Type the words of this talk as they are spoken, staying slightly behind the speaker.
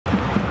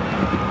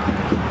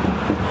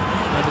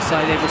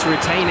side able to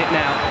retain it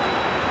now.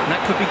 And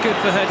that could be good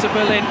for Hertha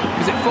Berlin,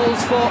 because it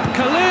falls for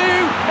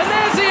Kalou, and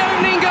there's the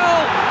opening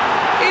goal!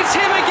 It's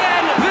him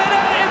again,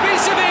 Vedad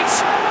Ibisevic,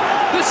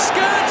 the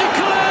scourge of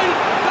Cologne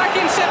back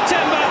in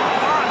September.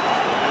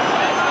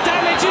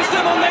 Damages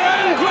them on their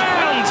own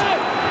ground,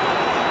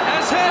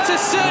 as Hertha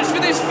search for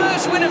this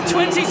first win of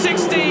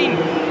 2016.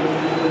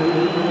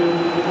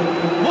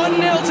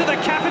 1-0 to the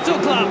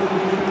capital club.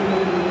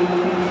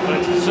 Well,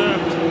 it's a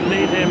deserved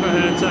lead here for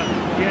Hertha.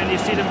 Again, you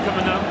see them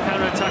coming up,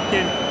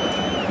 counter-attacking.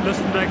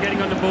 Lustenberg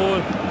getting on the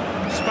ball,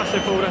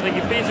 splashing forward. I think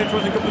Ibisevic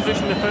was in good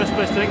position in the first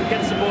place. Then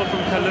gets the ball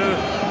from Kalou,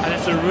 and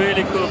it's a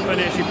really cool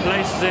finish. He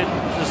places it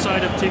to the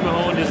side of Timo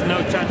Horn. There's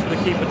no chance for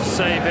the keeper to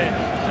save it.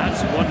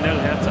 That's 1-0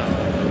 Hertha.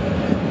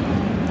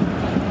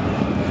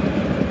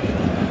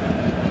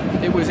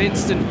 It was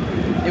instant,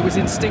 it was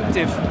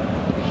instinctive,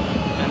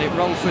 and it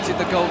wrong-footed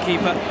the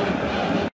goalkeeper.